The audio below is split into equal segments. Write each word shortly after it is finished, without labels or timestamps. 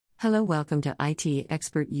Hello, welcome to IT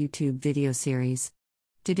Expert YouTube video series.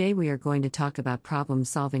 Today we are going to talk about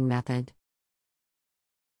problem-solving method.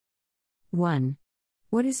 1.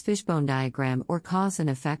 What is fishbone diagram or cause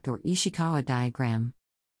and effect or Ishikawa diagram?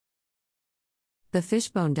 The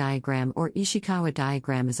fishbone diagram or Ishikawa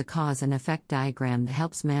diagram is a cause and effect diagram that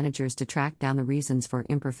helps managers to track down the reasons for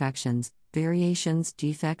imperfections, variations,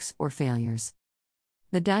 defects, or failures.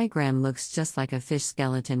 The diagram looks just like a fish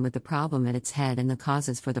skeleton with the problem at its head and the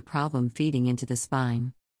causes for the problem feeding into the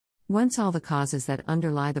spine. Once all the causes that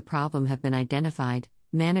underlie the problem have been identified,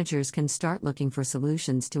 managers can start looking for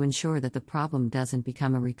solutions to ensure that the problem doesn't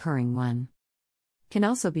become a recurring one. Can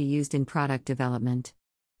also be used in product development.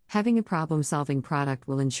 Having a problem-solving product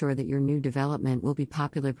will ensure that your new development will be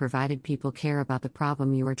popular provided people care about the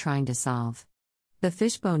problem you are trying to solve. The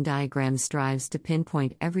fishbone diagram strives to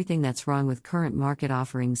pinpoint everything that's wrong with current market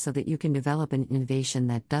offerings so that you can develop an innovation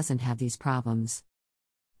that doesn't have these problems.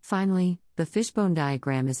 Finally, the fishbone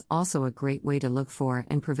diagram is also a great way to look for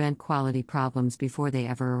and prevent quality problems before they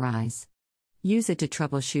ever arise. Use it to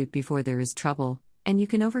troubleshoot before there is trouble, and you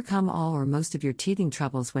can overcome all or most of your teething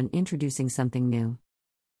troubles when introducing something new.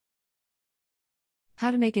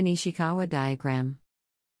 How to make an Ishikawa diagram.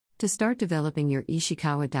 To start developing your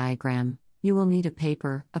Ishikawa diagram, you will need a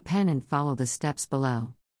paper, a pen, and follow the steps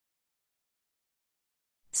below.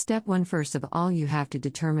 Step 1. First of all, you have to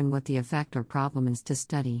determine what the effect or problem is to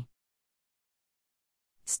study.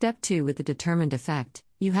 Step 2. With the determined effect,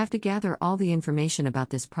 you have to gather all the information about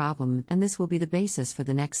this problem, and this will be the basis for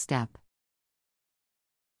the next step.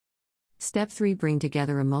 Step 3. Bring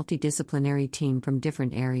together a multidisciplinary team from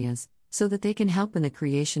different areas, so that they can help in the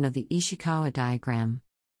creation of the Ishikawa diagram.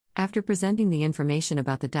 After presenting the information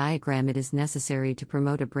about the diagram, it is necessary to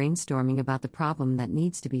promote a brainstorming about the problem that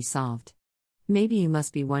needs to be solved. Maybe you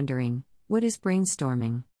must be wondering, what is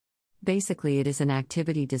brainstorming? Basically, it is an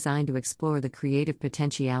activity designed to explore the creative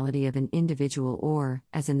potentiality of an individual or,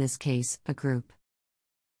 as in this case, a group.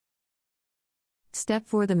 Step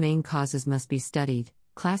 4. The main causes must be studied,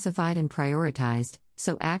 classified, and prioritized,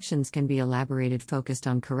 so actions can be elaborated focused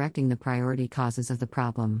on correcting the priority causes of the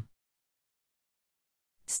problem.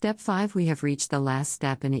 Step 5. We have reached the last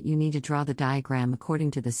step in it. You need to draw the diagram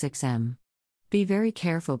according to the 6M. Be very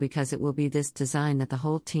careful because it will be this design that the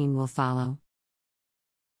whole team will follow.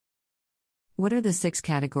 What are the 6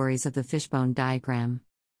 categories of the fishbone diagram?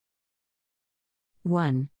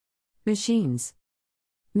 1. Machines.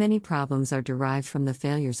 Many problems are derived from the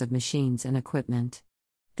failures of machines and equipment.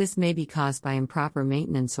 This may be caused by improper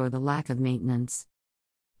maintenance or the lack of maintenance.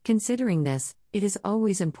 Considering this, it is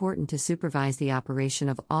always important to supervise the operation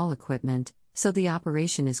of all equipment, so the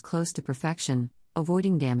operation is close to perfection,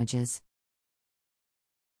 avoiding damages.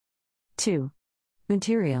 2.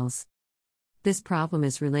 Materials. This problem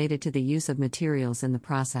is related to the use of materials in the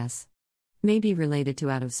process. May be related to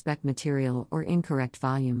out-of-spec material or incorrect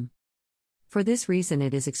volume. For this reason,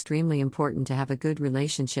 it is extremely important to have a good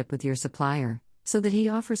relationship with your supplier, so that he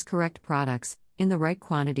offers correct products, in the right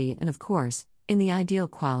quantity and of course, in the ideal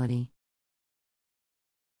quality.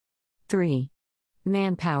 3.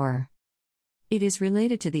 Manpower. It is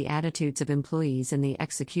related to the attitudes of employees in the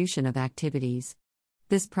execution of activities.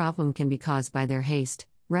 This problem can be caused by their haste,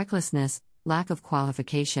 recklessness, lack of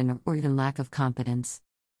qualification, or even lack of competence.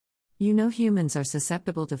 You know humans are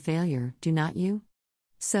susceptible to failure, do not you?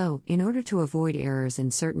 So, in order to avoid errors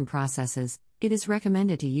in certain processes, it is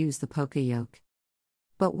recommended to use the Poka-yoke.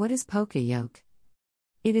 But what is Poka-yoke?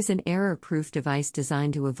 It is an error-proof device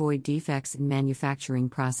designed to avoid defects in manufacturing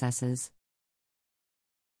processes.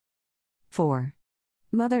 4.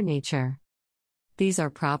 Mother Nature. These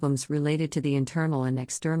are problems related to the internal and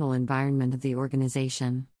external environment of the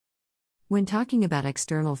organization. When talking about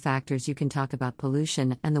external factors, you can talk about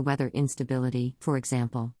pollution and the weather instability, for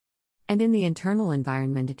example. And in the internal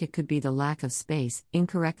environment, it could be the lack of space,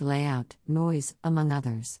 incorrect layout, noise, among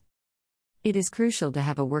others. It is crucial to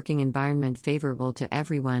have a working environment favorable to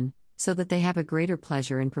everyone, so that they have a greater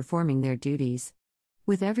pleasure in performing their duties.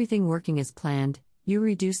 With everything working as planned, you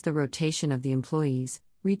reduce the rotation of the employees,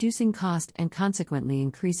 reducing cost and consequently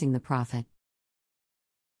increasing the profit.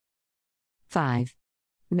 5.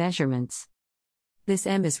 Measurements. This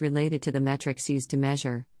M is related to the metrics used to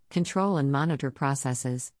measure, control, and monitor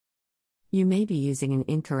processes. You may be using an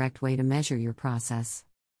incorrect way to measure your process.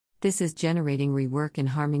 This is generating rework and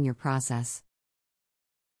harming your process.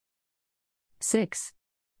 6.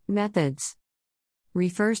 Methods.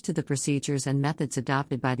 Refers to the procedures and methods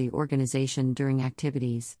adopted by the organization during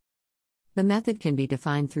activities. The method can be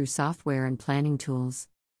defined through software and planning tools.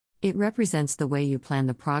 It represents the way you plan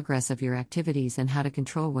the progress of your activities and how to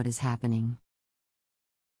control what is happening.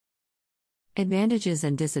 Advantages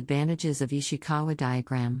and disadvantages of Ishikawa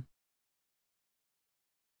diagram.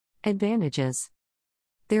 Advantages.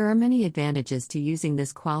 There are many advantages to using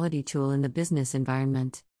this quality tool in the business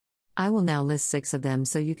environment. I will now list 6 of them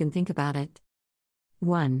so you can think about it.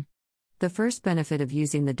 1. The first benefit of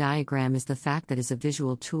using the diagram is the fact that it is a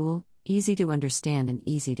visual tool, easy to understand and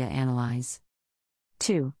easy to analyze.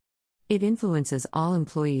 2. It influences all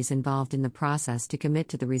employees involved in the process to commit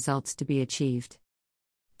to the results to be achieved.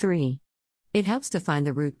 3. It helps to find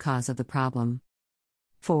the root cause of the problem.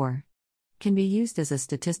 4. Can be used as a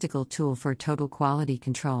statistical tool for total quality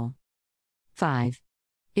control. 5.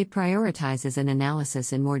 It prioritizes an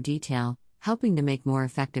analysis in more detail, helping to make more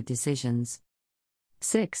effective decisions.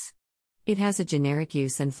 6. It has a generic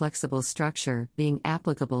use and flexible structure, being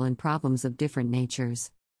applicable in problems of different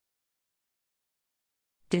natures.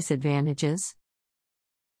 Disadvantages.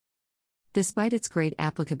 Despite its great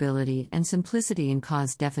applicability and simplicity in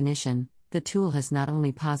cause definition, the tool has not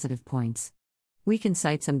only positive points. We can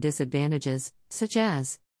cite some disadvantages, such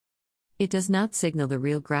as it does not signal the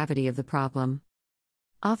real gravity of the problem.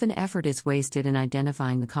 Often effort is wasted in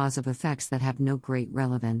identifying the cause of effects that have no great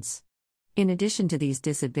relevance. In addition to these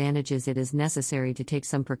disadvantages, it is necessary to take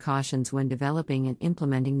some precautions when developing and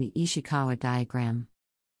implementing the Ishikawa diagram.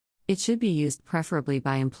 It should be used preferably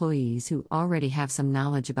by employees who already have some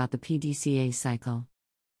knowledge about the PDCA cycle.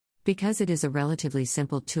 Because it is a relatively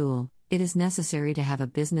simple tool, it is necessary to have a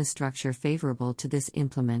business structure favorable to this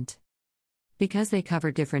implement. Because they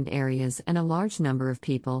cover different areas and a large number of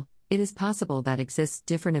people, it is possible that exists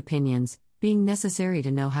different opinions, being necessary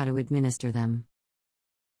to know how to administer them.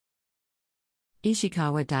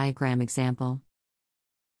 Ishikawa diagram example.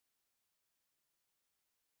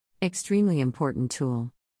 Extremely important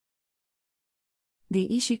tool. The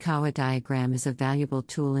Ishikawa diagram is a valuable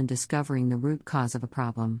tool in discovering the root cause of a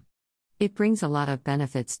problem. It brings a lot of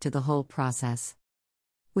benefits to the whole process.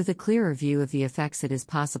 With a clearer view of the effects, it is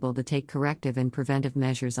possible to take corrective and preventive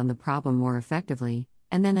measures on the problem more effectively,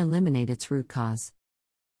 and then eliminate its root cause.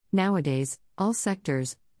 Nowadays, all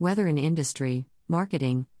sectors, whether in industry,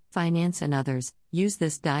 marketing, finance, and others, use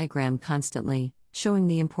this diagram constantly, showing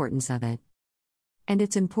the importance of it. And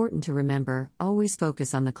it's important to remember, always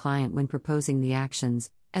focus on the client when proposing the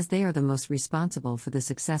actions, as they are the most responsible for the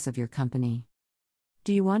success of your company.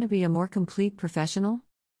 Do you want to be a more complete professional?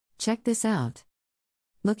 Check this out.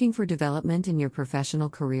 Looking for development in your professional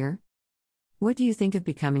career? What do you think of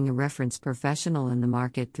becoming a reference professional in the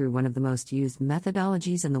market through one of the most used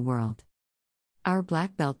methodologies in the world? Our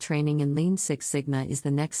Black Belt training in Lean Six Sigma is the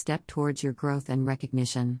next step towards your growth and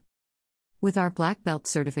recognition. With our Black Belt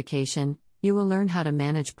certification, you will learn how to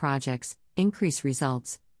manage projects, increase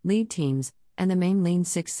results, lead teams, and the main Lean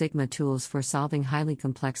Six Sigma tools for solving highly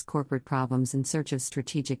complex corporate problems in search of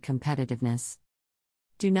strategic competitiveness.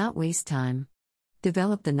 Do not waste time.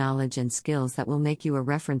 Develop the knowledge and skills that will make you a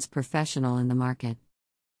reference professional in the market.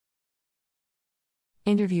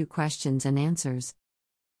 Interview questions and answers.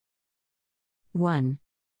 1.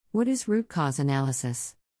 What is root cause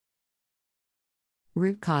analysis?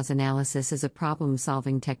 Root cause analysis is a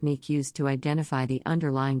problem-solving technique used to identify the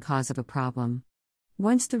underlying cause of a problem.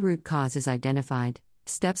 Once the root cause is identified,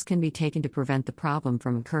 steps can be taken to prevent the problem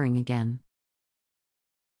from occurring again.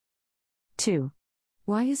 2.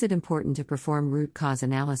 Why is it important to perform root cause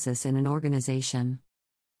analysis in an organization?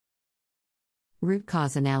 Root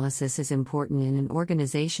cause analysis is important in an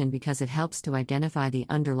organization because it helps to identify the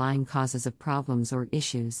underlying causes of problems or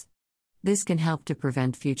issues. This can help to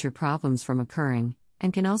prevent future problems from occurring,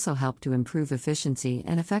 and can also help to improve efficiency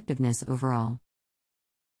and effectiveness overall.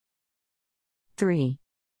 3.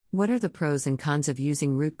 What are the pros and cons of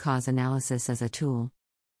using root cause analysis as a tool?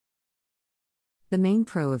 The main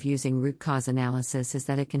pro of using root cause analysis is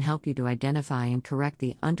that it can help you to identify and correct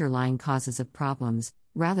the underlying causes of problems,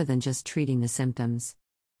 rather than just treating the symptoms.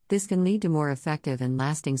 This can lead to more effective and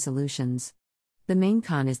lasting solutions. The main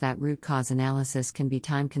con is that root cause analysis can be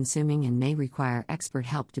time-consuming and may require expert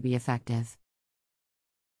help to be effective.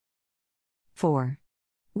 4.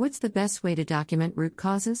 What's the best way to document root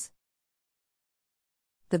causes?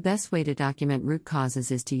 The best way to document root causes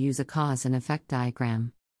is to use a cause and effect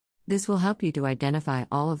diagram. This will help you to identify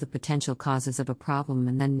all of the potential causes of a problem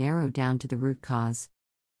and then narrow down to the root cause.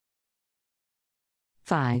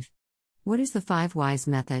 5. What is the 5 Whys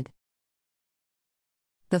method?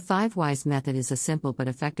 The 5 Whys method is a simple but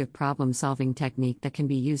effective problem-solving technique that can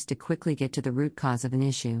be used to quickly get to the root cause of an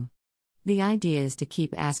issue. The idea is to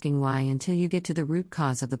keep asking why until you get to the root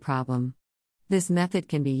cause of the problem. This method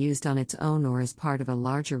can be used on its own or as part of a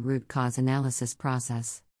larger root cause analysis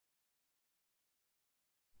process.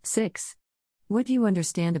 6. What do you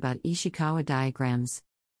understand about Ishikawa diagrams?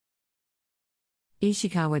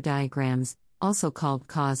 Ishikawa diagrams, also called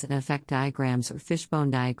cause and effect diagrams or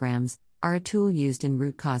fishbone diagrams, are a tool used in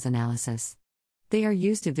root cause analysis. They are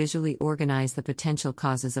used to visually organize the potential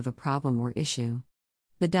causes of a problem or issue.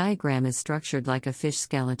 The diagram is structured like a fish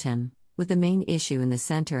skeleton, with the main issue in the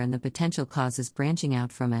center and the potential causes branching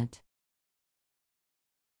out from it.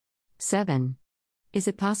 7. Is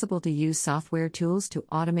it possible to use software tools to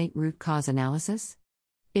automate root cause analysis?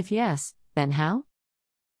 If yes, then how?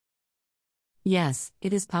 Yes,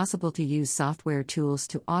 it is possible to use software tools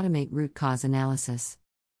to automate root cause analysis.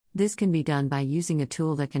 This can be done by using a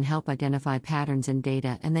tool that can help identify patterns in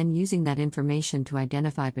data and then using that information to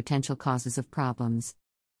identify potential causes of problems.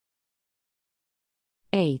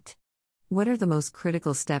 8. What are the most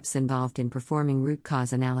critical steps involved in performing root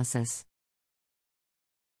cause analysis?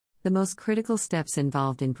 The most critical steps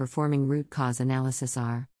involved in performing root cause analysis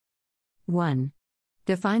are: 1.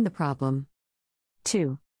 Define the problem.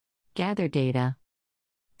 2. Gather data.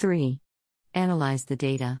 3. Analyze the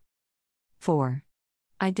data. 4.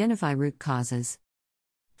 Identify root causes.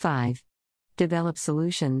 5. Develop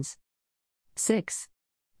solutions. 6.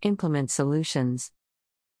 Implement solutions.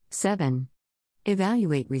 7.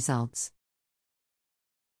 Evaluate results.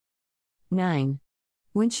 9.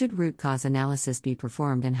 When should root cause analysis be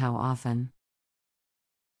performed and how often?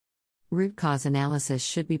 Root cause analysis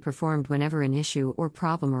should be performed whenever an issue or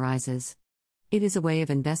problem arises. It is a way of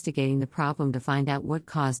investigating the problem to find out what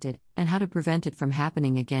caused it and how to prevent it from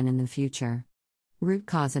happening again in the future. Root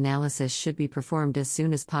cause analysis should be performed as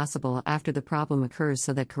soon as possible after the problem occurs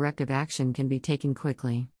so that corrective action can be taken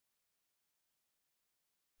quickly.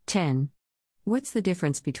 10. What's the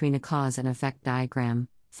difference between a cause and effect diagram,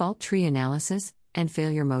 fault tree analysis, and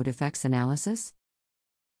failure mode effects analysis?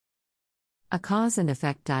 A cause and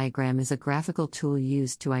effect diagram is a graphical tool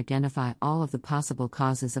used to identify all of the possible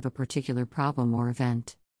causes of a particular problem or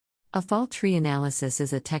event. A fault tree analysis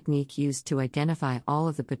is a technique used to identify all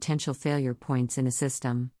of the potential failure points in a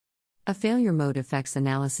system. A failure mode effects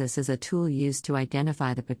analysis is a tool used to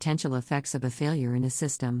identify the potential effects of a failure in a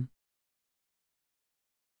system.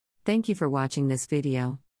 Thank you for watching this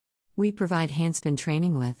video. We provide hands-on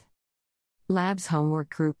training with labs, homework,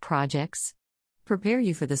 group projects. Prepare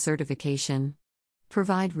you for the certification.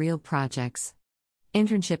 Provide real projects.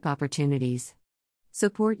 Internship opportunities.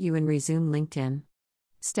 Support you in Resume LinkedIn.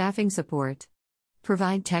 Staffing support.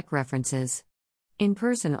 Provide tech references.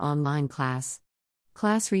 In-person online class.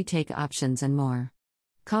 Class retake options and more.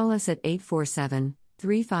 Call us at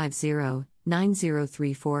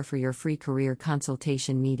 847-350-9034 for your free career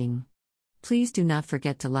consultation meeting. Please do not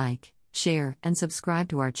forget to like, share, and subscribe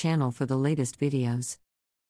to our channel for the latest videos.